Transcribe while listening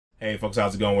Hey folks,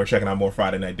 how's it going? We're checking out more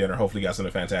Friday Night Dinner. Hopefully you guys had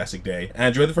a fantastic day. I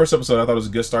enjoyed the first episode. I thought it was a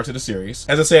good start to the series.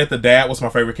 As I said, the dad was my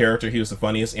favorite character. He was the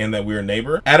funniest and that weird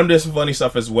neighbor. Adam did some funny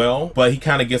stuff as well, but he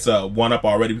kind of gets a one-up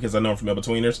already because I know him from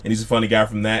In-Betweeners, and he's a funny guy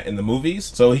from that in the movies.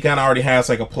 So he kind of already has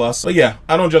like a plus. But yeah,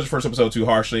 I don't judge the first episode too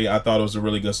harshly. I thought it was a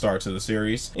really good start to the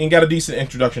series and got a decent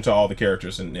introduction to all the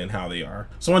characters and how they are.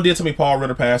 Someone did tell me Paul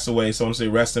Ritter passed away, so I want to say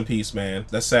rest in peace, man.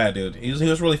 That's sad, dude. He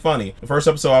was really funny. The first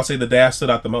episode, I'll say the dad stood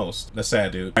out the most. That's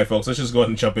sad, dude. All right, folks, let's just go ahead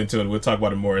and jump into it. We'll talk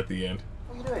about it more at the end.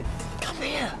 What are you doing? Come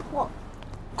here. What?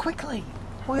 Quickly.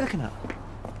 What are you looking at?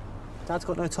 Dad's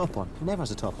got no top on. He never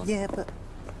has a top on. Yeah, but...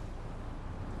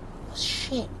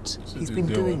 Shit. He's been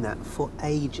doing that for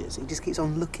ages. He just keeps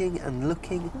on looking and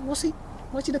looking. What's he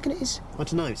looking at his... I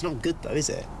don't know. It's not good, though, is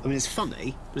it? I mean, it's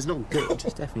funny, but it's not good.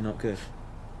 It's definitely not good.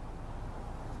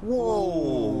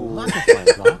 Whoa!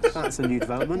 Magnified, Mark. That's a new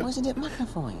development. Why isn't it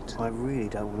magnified? I really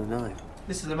don't want to know.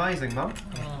 This is amazing, Mum.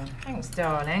 Oh, thanks,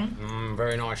 darling.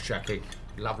 Very nice, Jackie.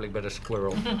 Lovely bit of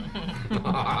squirrel.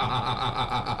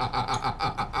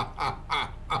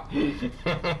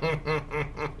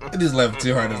 It is laughing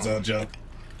too hard at his own joke.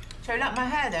 So you like my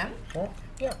hair then? What?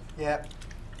 Yeah. Yeah.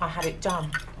 I had it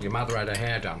done. Your mother had her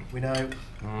hair done. We know.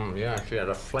 Yeah, she had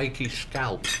a flaky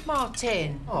scalp.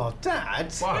 Martin. Oh,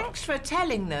 Dad. What? Thanks for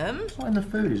telling them. It's not in the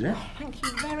food, is it? Thank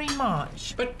you very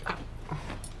much. But...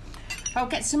 I'll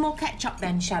get some more ketchup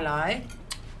then, shall I?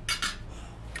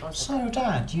 So,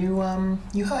 Dad, you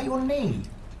hurt your knee.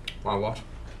 Why, what?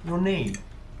 Your knee.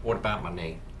 What about my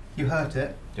knee? You hurt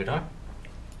it. Did I?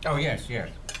 Oh, yes, yes.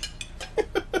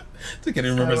 I think he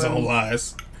remember his own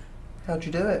lies. How'd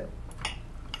you do it?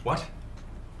 What?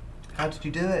 How did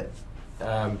you do it?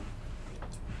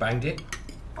 Banged it.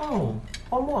 Oh,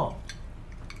 on what?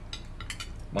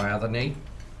 My other knee.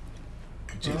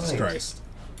 Jesus Right. Christ.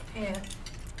 Here.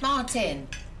 Martin.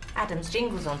 Adam's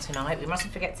Jingle's on tonight. We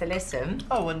mustn't forget to listen.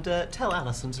 Oh, and tell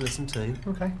Alison to listen too.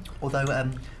 Okay.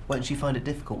 Although, won't she find it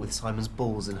difficult with Simon's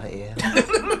balls in her ear?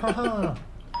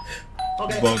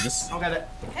 Okay. Bogus. I'll get it.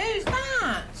 Who's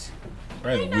that?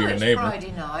 Right, You a know weird it's neighbor.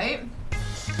 Friday night.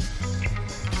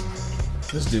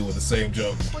 This dude with the same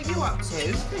joke. What are you up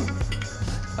to?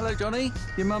 Hello, Johnny.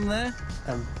 Your mum there?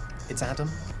 It's Adam.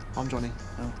 I'm Johnny.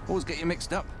 Oh. Always get you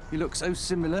mixed up. You look so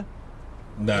similar.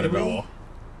 Not at all.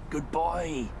 Good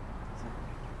boy.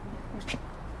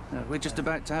 We're just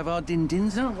about to have our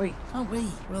din-dins, aren't we? Aren't we,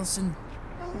 Wilson?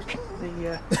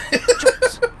 The,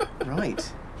 chops.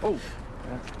 Right. Oh,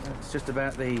 it's just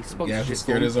about the sponsorship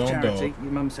scared his own charity. dog.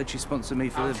 Your mum said she sponsored me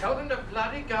for the... Tell them to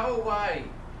bloody go away.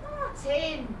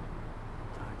 Martin.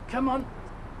 Come on.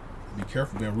 Be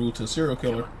careful being rude to a serial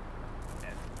killer.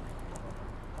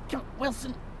 Come on,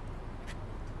 Wilson.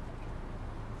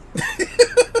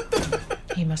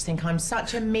 He must think I'm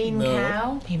such a mean No.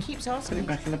 cow. He keeps asking me.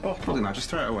 Back in the bottle now, just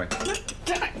throw it away.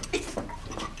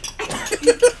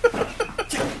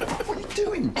 What are you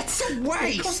doing? It's a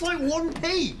waste. It costs like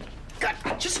 1p. God,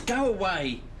 just go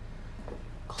away.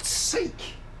 God's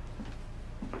sake.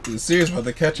 He's serious about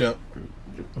the ketchup.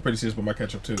 I'm pretty serious about my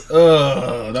ketchup too.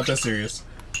 Not that serious.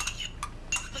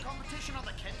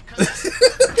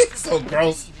 It's so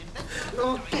gross.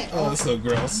 Oh, it's so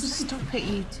gross. Stop it,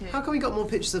 you two. How come you got more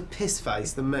pictures of piss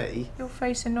face than me? Your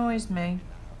face annoys me.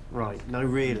 Right. No,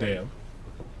 really. Damn.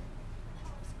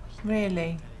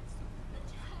 Really.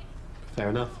 Fair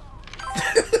enough.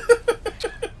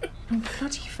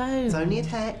 Bloody phone. It's only a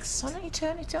text. Why don't you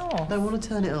turn it off? I want to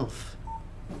turn it off.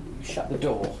 Shut the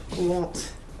door.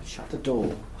 What? Shut the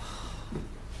door.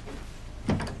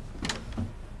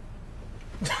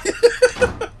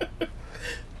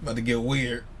 About to get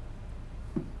weird.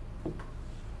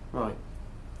 Right.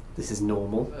 This is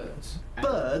normal. Birds.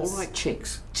 Birds? All right,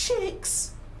 chicks.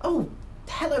 Chicks? Oh,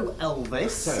 hello,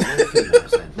 Elvis. So, no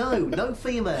females then. No, no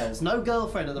females. No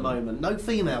girlfriend at the moment. No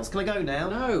females. Can I go now?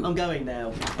 No. I'm going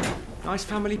now. Nice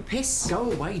family piss. Go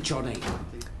away, Johnny.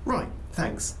 Right.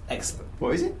 Thanks. Excellent.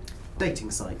 What is it? Dating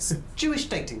sites. Jewish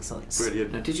dating sites.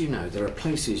 Brilliant. Now, did you know there are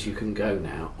places you can go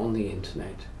now on the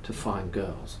internet to find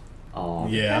girls? Oh.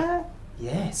 Yeah.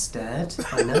 Yes, Dad.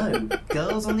 I know.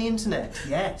 Girls on the internet.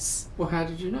 Yes. Well, how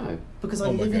did you know? Because I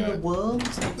Oh my live in the God. world.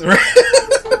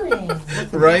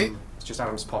 Right? It's just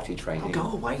Adam's potty training. Oh,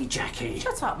 go away, Jackie.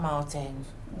 Shut up, Martin.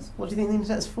 What do you think the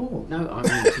internet's for? No, I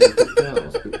mean to look at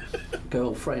girls. But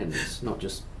girlfriends, not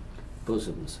just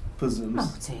bosoms. Bosoms.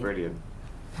 Martin. Brilliant.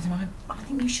 Adam, I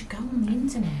think you should go on the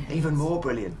internet. Even more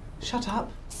brilliant. Shut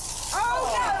up.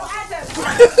 Oh, no, Adam!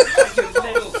 You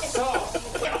little sod.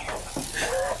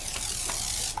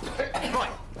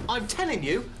 Right. I'm telling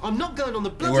you, I'm not going on the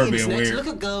were bloody being internet to weird. look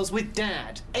at girls with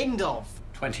Dad. End of.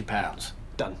 £20.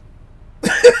 Done.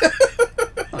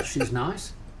 Oh, she's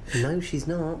nice. No, she's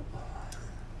not.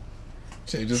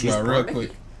 Change this mind real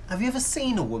quick. Have you ever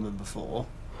seen a woman before?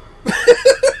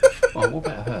 Oh, what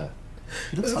about her?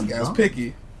 She looks This like guy's Mum.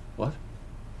 picky. What?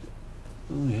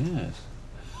 Oh, yes.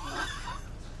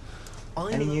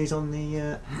 Any news on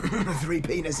the three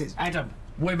penises? Adam,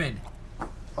 women.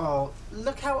 Oh,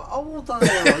 look how old they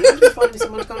are. You need to find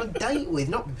someone to go on a date with,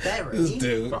 not bury. This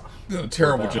dude did a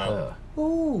terrible What about job. her?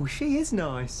 Oh, she is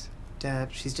nice. Dad,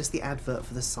 she's just the advert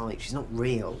for the site. She's not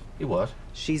real. You what?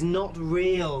 She's not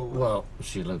real. Well,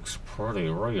 she looks pretty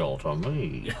real to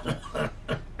me.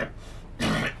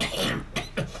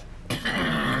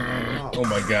 Oh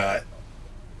my god.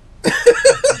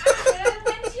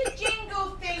 When's your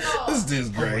jingle thing on? This dude's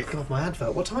great. God, my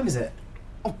advert. What time is it?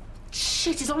 Oh,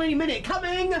 shit, it's on any minute.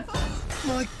 Coming!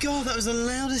 My God, that was the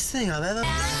loudest thing I've ever...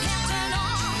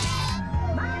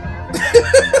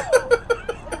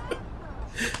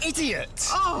 Idiot!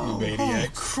 Oh, You maniac.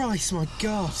 oh, Christ, my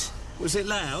God. Was it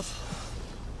loud?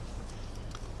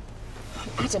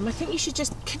 Adam, I think you should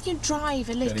just... Can you drive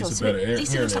a little? needs a So better at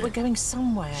least it hearing looks like aid. we're going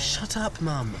somewhere. Shut up,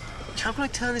 Mum. How can I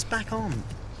turn this back on?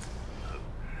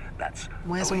 That's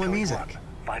Where's all my music?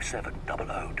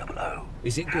 570000.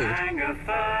 Is it good?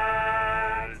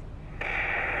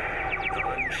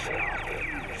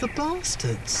 The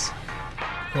bastards.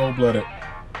 Cold-blooded.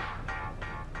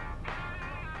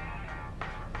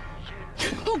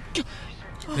 Oh, God.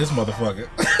 This motherfucker.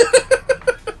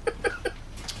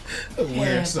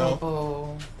 Weird so.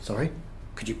 Oh. Sorry?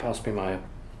 Could you pass me my...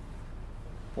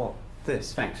 What?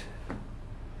 This? Thanks.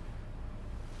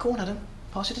 Go on, Adam.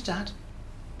 Pass it to Dad.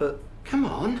 But, come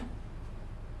on.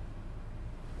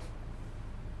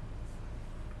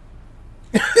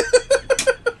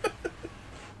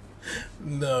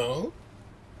 No.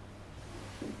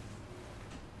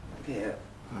 Yeah.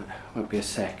 Won't be a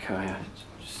sec. I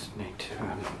just need to,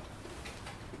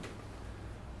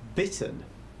 Bitten?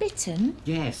 Bitten?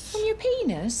 Yes. On your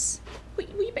penis? Were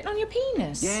you bitten on your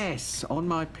penis? Yes, on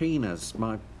my penis.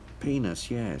 My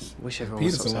penis, yes. Wish everyone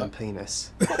Penis was a saying lot.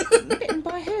 penis. Bitten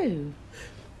by who?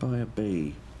 By a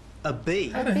bee. A bee?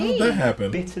 How the hell did that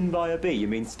happen? Bitten by a bee? You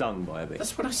mean stung by a bee?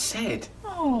 That's what I said.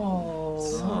 Oh,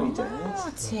 Sorry, Dad.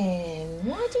 Martin,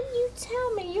 why didn't you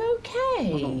tell me? You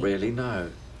okay? Well, not really, no.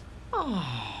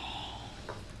 Oh.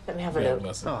 Let me have a Yeah, look.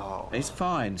 bless him. Oh. It's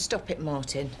fine. Stop it,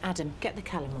 Martin. Adam, get the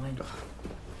calamine.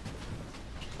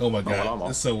 Oh my god. well, I'm off.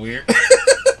 That's so weird.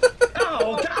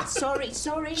 Oh, God.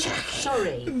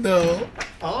 Sorry. No.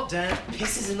 Oh, Dad,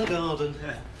 pisses in the garden.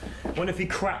 What if he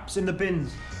craps in the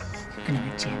bins? Good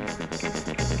night, Jim.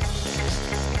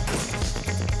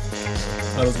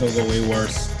 I was gonna go way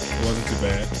worse. It wasn't too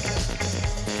bad.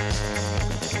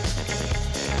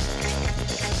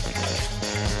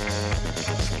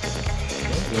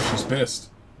 Well, she's pissed.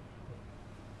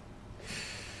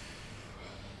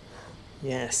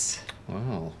 Yes,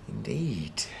 Wow.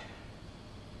 indeed.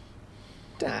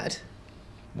 Dad,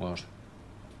 What?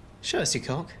 show us your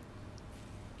cock.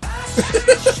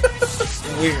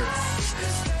 Weird.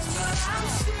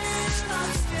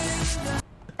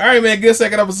 Alright, man, good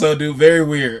second episode, dude. Very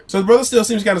weird. So the brother still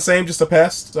seems kind of same, just a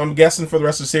pest. So I'm guessing for the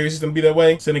rest of the series he's gonna be that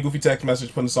way. Sending goofy text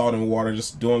message, putting salt in water,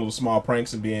 just doing little small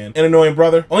pranks and being an annoying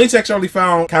brother. Only text I really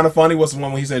found kind of funny was the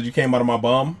one when he said, "You came out of my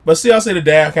bum." But still, I'll say the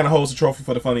dad kind of holds the trophy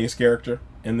for the funniest character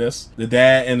in this. The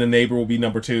dad and the neighbor will be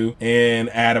number 2, and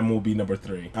Adam will be number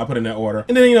 3. I'll put in that order.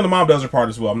 And then, you know, the mom does her part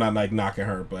as well. I'm not like knocking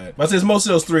her, but I say it's most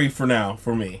of those 3 for now,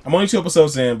 for me. I'm only 2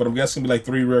 episodes in, but I'm guessing it'll be like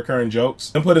 3 recurring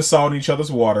jokes. Them putting salt in each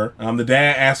other's water. The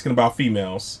dad asking about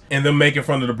females, and them making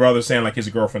fun of the brother saying like his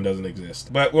girlfriend doesn't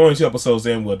exist. But we're only 2 episodes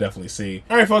in, we'll definitely see.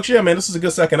 Alright, folks, yeah, man, this is a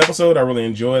good second episode. I really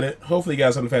enjoyed it. Hopefully you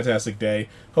guys have a fantastic day.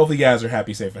 Hopefully you guys are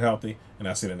happy, safe, and healthy. And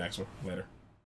I'll see you in the next one. Later.